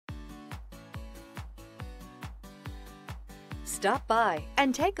Stop by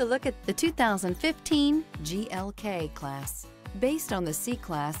and take a look at the 2015 GLK Class. Based on the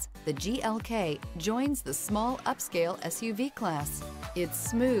C-Class, the GLK joins the small upscale SUV class. Its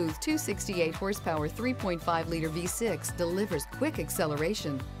smooth 268 horsepower 3.5-liter V6 delivers quick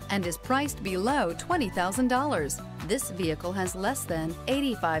acceleration and is priced below $20,000. This vehicle has less than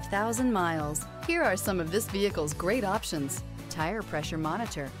 85,000 miles. Here are some of this vehicle's great options: tire pressure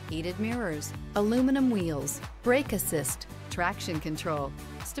monitor, heated mirrors, aluminum wheels, brake assist, traction control,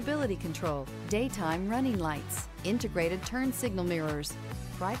 stability control, daytime running lights, integrated turn signal mirrors,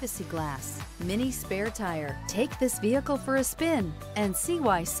 privacy glass, mini spare tire. Take this vehicle for a spin and see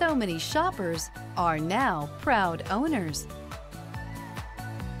why so many shoppers are now proud owners.